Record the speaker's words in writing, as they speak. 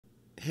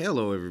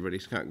Hello, everybody.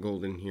 Scott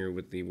Golden here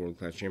with the World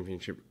Class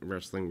Championship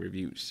Wrestling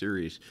Review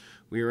Series.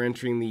 We are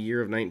entering the year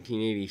of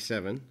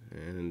 1987,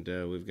 and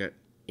we've got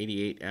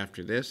 88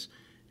 after this,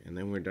 and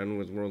then we're done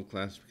with World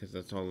Class because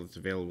that's all that's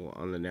available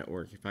on the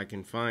network. If I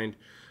can find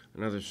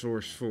another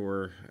source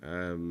for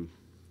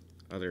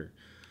other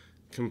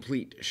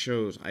complete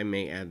shows, I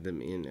may add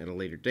them in at a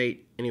later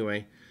date.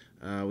 Anyway,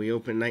 we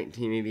opened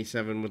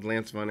 1987 with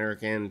Lance Von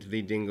Erich and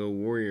the Dingo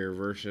Warrior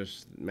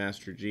versus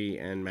Master G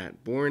and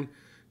Matt Bourne.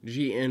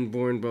 G and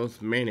Bourne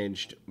both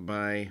managed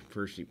by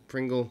Percy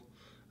Pringle.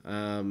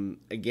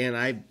 Again,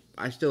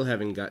 I still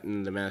haven't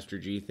gotten the Master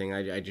G thing.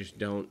 I just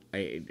don't.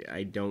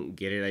 I don't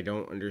get it. I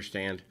don't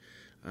understand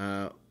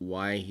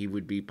why he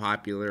would be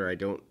popular. I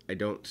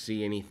don't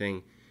see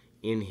anything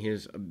in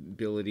his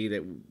ability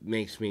that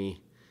makes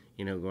me,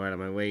 go out of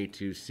my way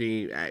to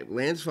see.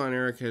 Lance Von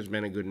Erich has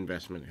been a good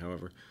investment.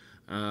 However,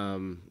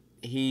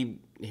 he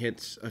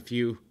hits a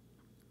few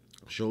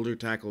shoulder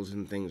tackles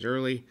and things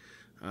early.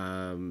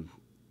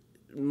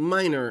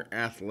 Minor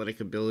athletic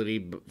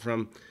ability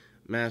from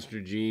Master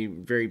G,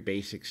 very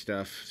basic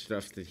stuff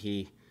that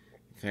he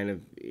kind of,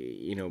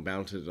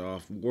 bounces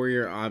off.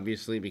 Warrior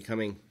obviously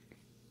becoming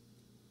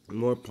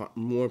more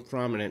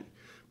prominent,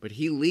 but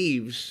he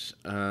leaves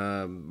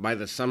by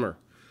the summer.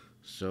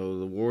 So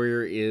the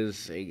Warrior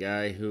is a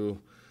guy who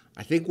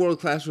I think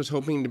World Class was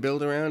hoping to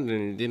build around,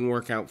 and it didn't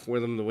work out for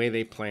them the way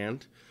they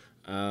planned.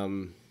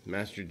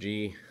 Master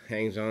G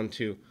hangs on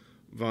to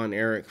Von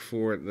Erich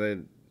for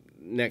the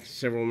next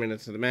several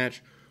minutes of the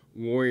match.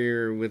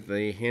 Warrior with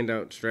the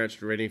handout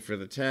stretched, ready for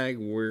the tag.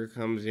 Warrior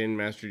comes in.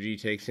 Master G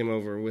takes him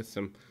over with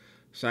some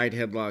side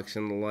headlocks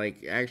and the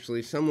like.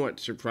 Actually, somewhat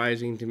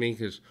surprising to me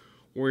because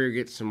Warrior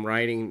gets some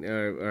riding.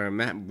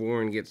 Matt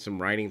Bourne gets some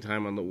riding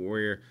time on the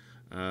Warrior.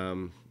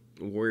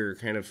 Warrior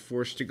kind of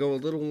forced to go a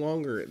little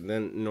longer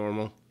than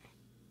normal.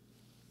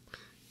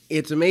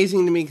 It's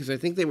amazing to me because I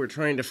think they were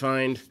trying to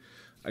find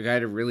a guy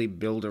to really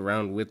build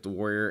around with the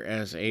Warrior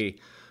as a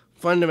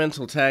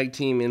fundamental tag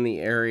team in the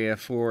area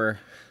for,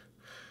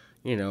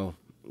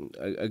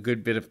 a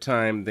good bit of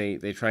time.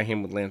 They try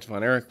him with Lance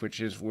Von Erich,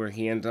 which is where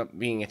he ends up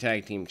being a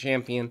tag team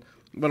champion,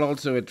 but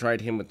also had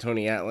tried him with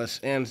Tony Atlas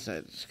and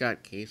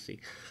Scott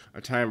Casey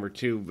a time or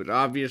two. But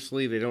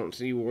obviously they don't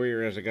see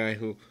Warrior as a guy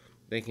who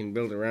they can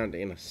build around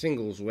in a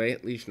singles way,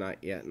 at least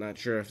not yet. Not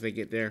sure if they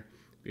get there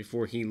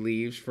before he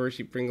leaves.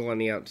 Percy Pringle on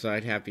the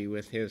outside, happy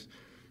with his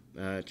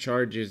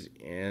charges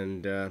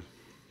and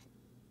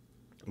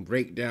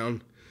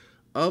breakdown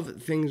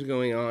of things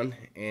going on,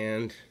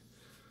 and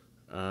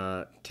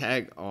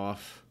tag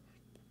off.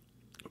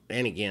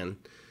 And again,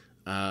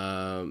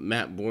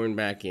 Matt Bourne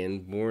back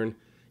in. Bourne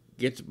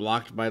gets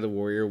blocked by the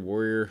Warrior.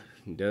 Warrior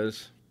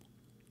does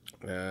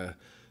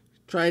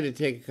try to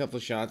take a couple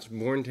of shots.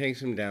 Bourne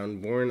takes him down.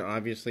 Bourne,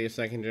 obviously a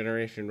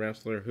second-generation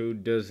wrestler who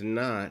does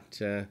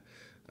not,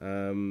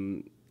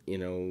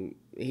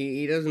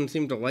 he doesn't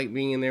seem to like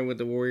being in there with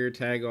the Warrior.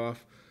 Tag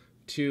off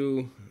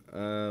to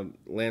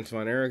Lance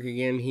Von Erich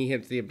again. He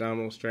hits the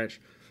abdominal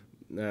stretch.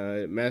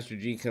 Master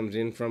G comes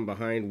in from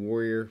behind.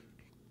 Warrior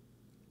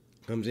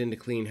comes in to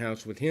clean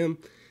house with him,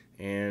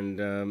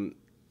 and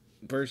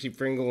Percy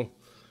Pringle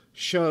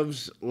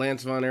shoves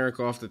Lance Von Erich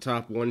off the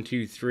top. 1,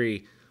 2,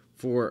 3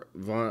 for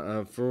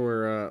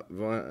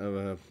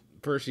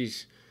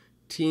Percy's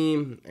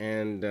team,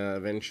 and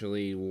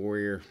eventually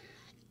Warrior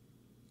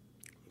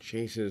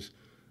chases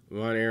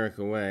Von Erich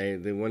away.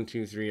 The 1,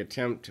 2, 3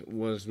 attempt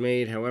was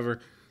made. However,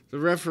 the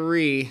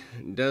referee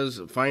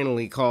does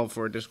finally call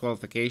for a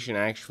disqualification,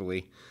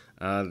 actually.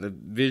 The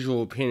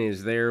visual pin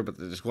is there, but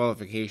the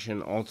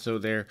disqualification also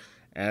there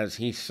as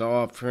he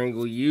saw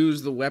Pringle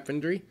use the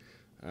weaponry.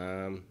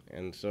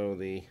 And so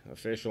the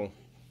official,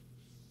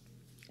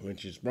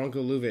 which is Bronko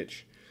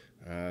Luvic,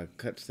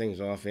 cuts things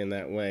off in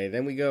that way.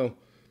 Then we go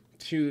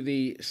to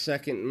the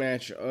second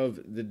match of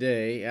the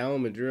day, Al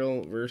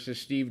Madril versus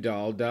Steve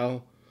Dahl.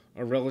 Dahl,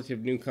 a relative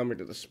newcomer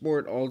to the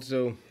sport,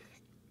 also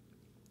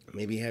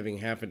maybe having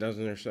half a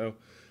dozen or so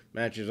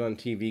matches on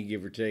TV,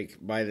 give or take,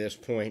 by this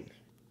point.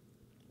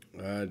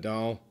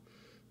 Dahl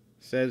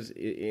says,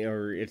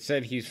 or it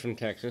said he's from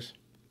Texas.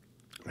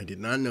 I did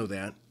not know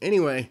that.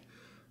 Anyway,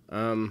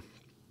 Madril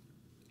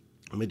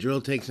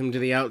takes him to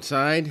the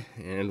outside,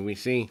 and we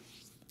see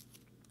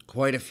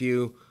quite a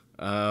few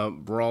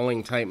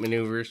brawling type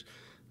maneuvers.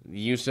 The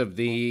use of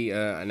the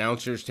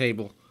announcer's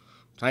table,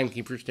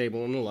 timekeeper's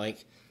table, and the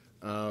like.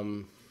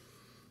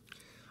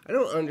 I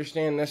don't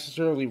understand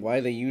necessarily why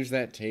they use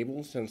that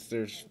table, since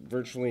there's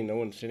virtually no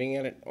one sitting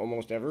at it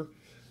almost ever.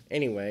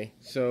 Anyway,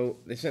 so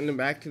they send him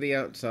back to the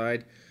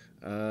outside.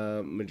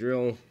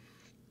 Madril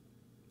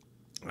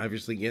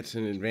obviously gets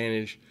an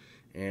advantage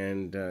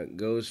and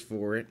goes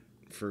for it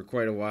for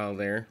quite a while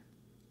there.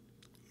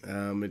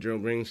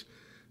 Madril brings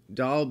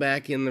Dahl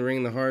back in the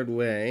ring the hard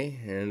way,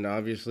 and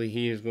obviously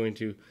he is going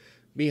to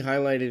be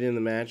highlighted in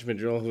the match.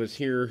 Madril, who was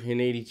here in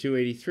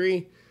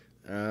 82-83,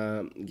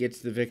 gets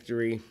the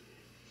victory,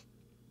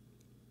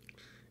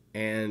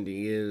 and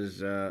he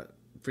is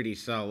pretty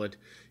solid.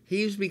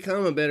 He's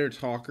become a better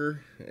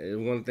talker.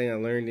 One thing I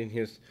learned in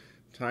his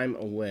time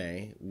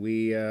away,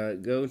 we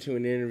go to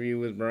an interview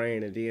with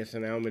Brian Adias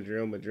and Al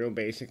Madril. Madril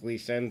basically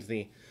sends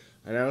the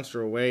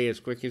announcer away as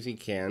quick as he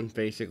can.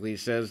 Basically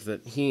says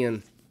that he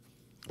and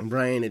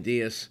Brian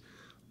Adias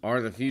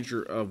are the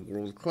future of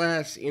world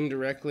class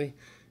indirectly,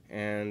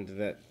 and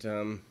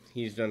that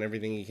he's done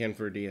everything he can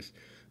for Adias.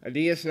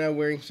 Adias now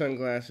wearing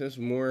sunglasses,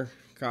 more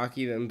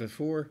cocky than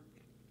before.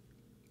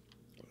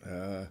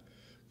 Kind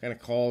of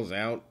calls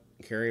out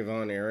Kerry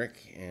Von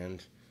Erich,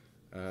 and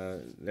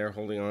they're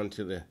holding on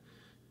to the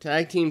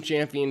tag team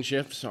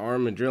championships, are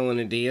Madril and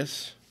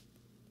Adias.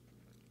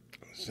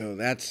 So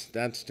that's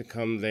to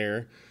come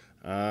there.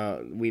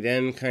 We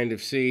then kind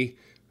of see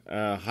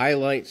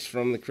highlights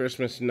from the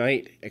Christmas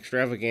night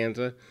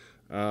extravaganza.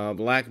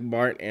 Black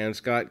Bart and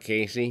Scott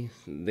Casey.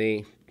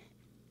 The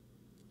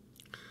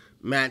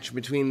match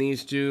between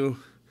these two.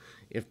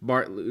 If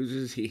Bart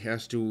loses, he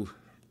has to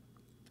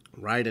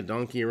ride a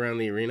donkey around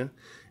the arena.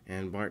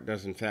 And Bart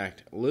does, in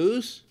fact,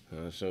 lose.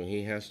 So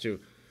he has to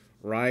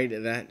ride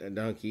that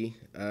donkey.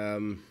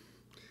 And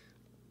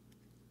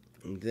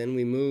then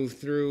we move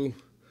through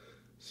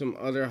some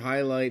other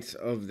highlights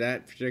of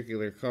that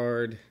particular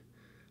card.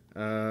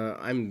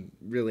 I'm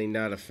really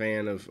not a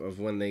fan of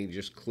when they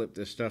just clip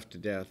this stuff to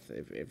death.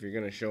 If you're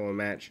going to show a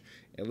match,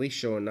 at least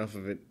show enough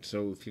of it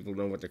so people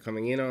know what they're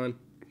coming in on.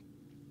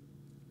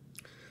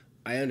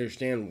 I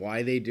understand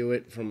why they do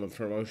it from a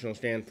promotional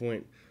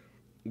standpoint,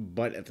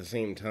 but at the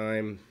same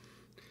time,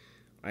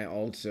 I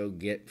also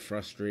get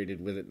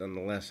frustrated with it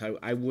nonetheless.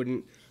 I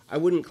wouldn't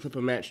clip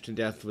a match to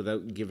death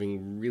without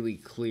giving really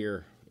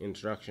clear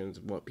instructions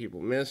of what people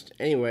missed.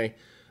 Anyway,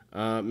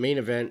 main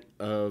event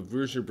of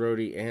Bruiser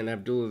Brody and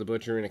Abdullah the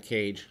Butcher in a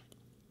cage.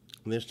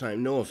 This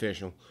time, no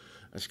official.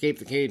 Escape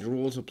the cage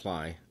rules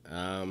apply.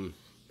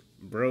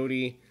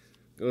 Brody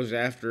goes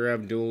after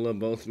Abdullah.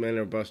 Both men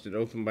are busted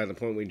open by the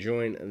point we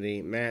join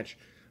the match.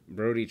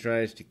 Brody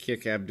tries to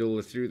kick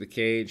Abdullah through the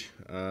cage.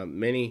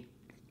 Many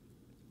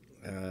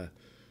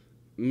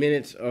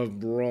minutes of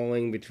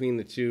brawling between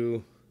the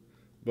two.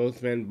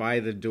 Both men by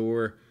the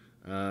door.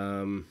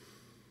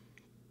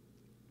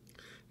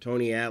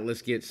 Tony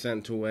Atlas gets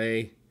sent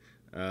away.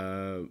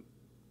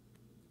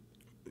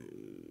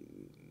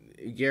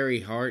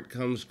 Gary Hart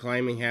comes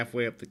climbing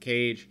halfway up the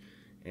cage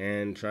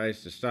and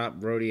tries to stop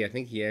Brody. I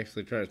think he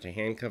actually tries to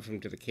handcuff him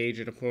to the cage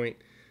at a point.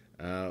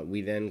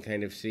 We then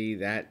kind of see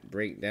that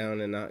break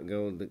down and not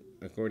go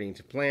according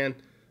to plan.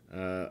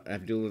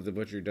 Abdullah the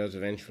Butcher does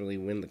eventually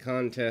win the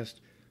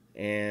contest,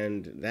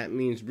 and that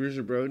means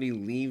Bruiser Brody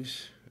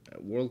leaves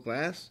World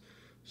Class,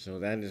 so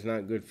that is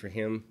not good for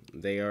him.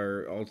 They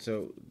are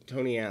also,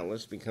 Tony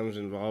Atlas becomes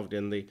involved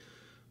in the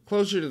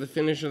closer to the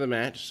finish of the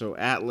match, so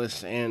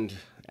Atlas and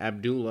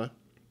Abdullah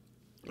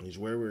is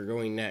where we're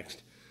going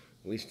next,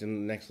 at least in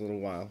the next little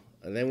while.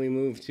 And then we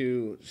move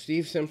to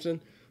Steve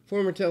Simpson,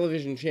 former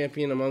television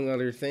champion, among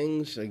other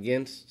things,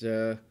 against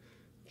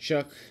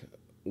Chuck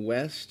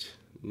West.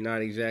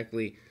 Not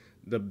exactly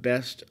the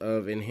best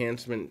of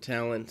enhancement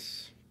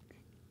talents.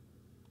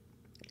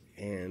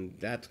 And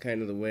that's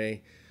kind of the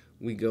way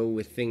we go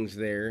with things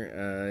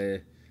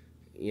there.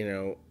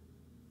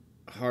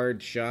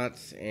 Hard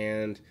shots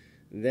and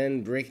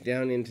then break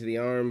down into the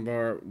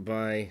armbar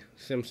by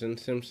Simpson.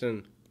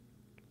 Simpson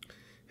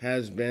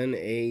has been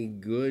a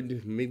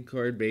good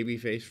mid-card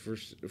babyface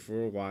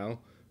for a while.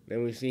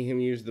 Then we see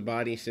him use the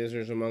body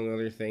scissors, among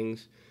other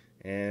things.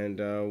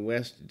 And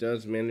West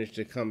does manage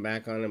to come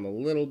back on him a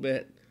little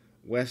bit.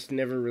 West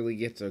never really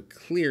gets a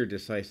clear,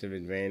 decisive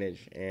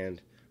advantage.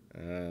 And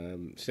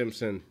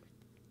Simpson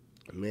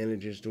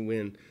manages to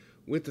win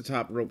with the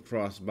top rope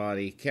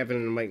crossbody. Kevin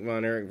and Mike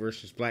Von Erich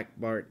versus Black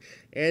Bart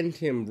and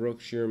Tim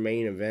Brooks, your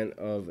main event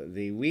of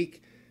the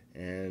week.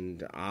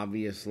 And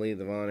obviously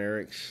the Von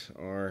Erichs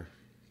are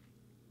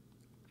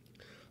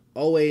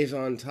always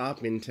on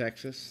top in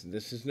Texas.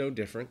 This is no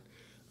different.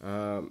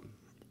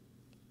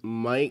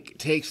 Mike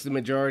takes the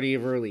majority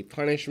of early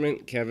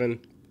punishment. Kevin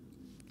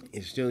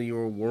is still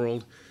your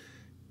world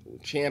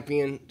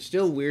champion.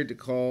 Still weird to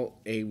call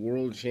a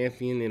world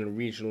champion in a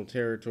regional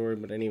territory,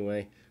 but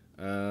anyway.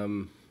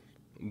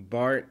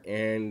 Bart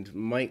and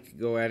Mike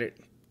go at it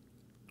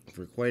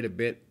for quite a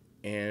bit,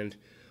 and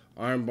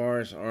arm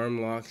bars,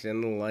 arm locks,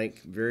 and the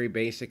like. Very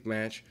basic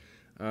match.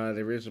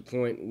 There is a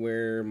point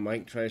where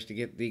Mike tries to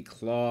get the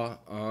claw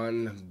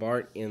on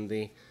Bart in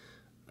the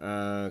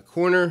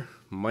corner.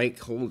 Mike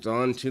holds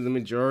on to the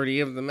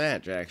majority of the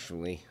match,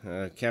 actually.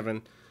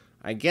 Kevin,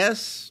 I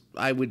guess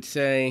I would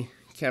say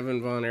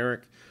Kevin Von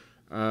Erich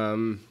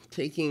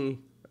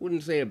taking, I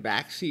wouldn't say a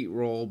backseat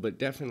role, but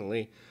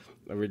definitely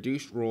a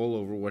reduced role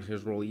over what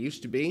his role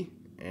used to be.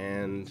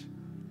 And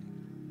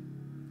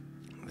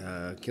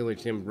Killer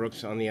Tim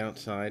Brooks on the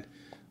outside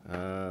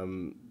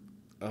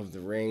of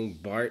the ring.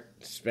 Bart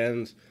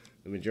spends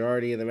the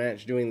majority of the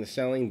match doing the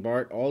selling.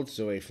 Bart,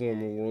 also a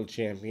former world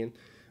champion.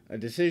 A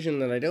decision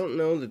that I don't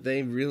know that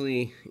they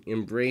really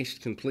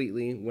embraced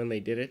completely when they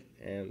did it.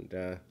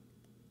 And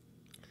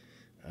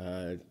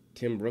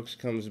Tim Brooks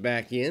comes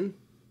back in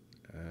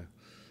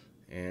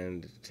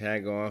and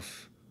tag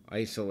off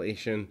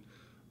Isolation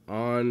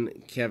on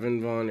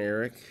Kevin Von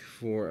Erich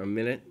for a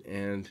minute,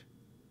 and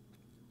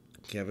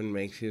Kevin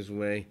makes his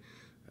way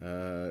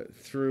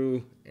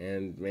through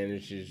and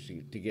manages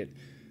to get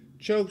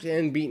choked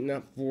and beaten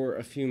up for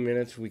a few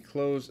minutes. We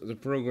close the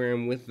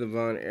program with the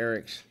Von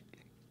Erichs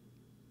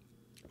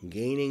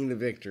gaining the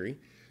victory,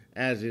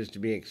 as is to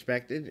be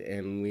expected,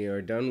 and we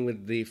are done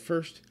with the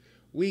first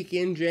week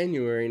in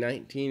January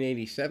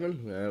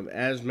 1987.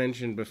 As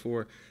mentioned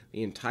before,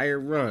 the entire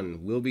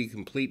run will be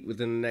complete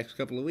within the next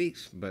couple of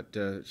weeks, but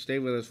stay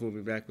with us. We'll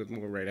be back with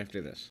more right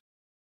after this.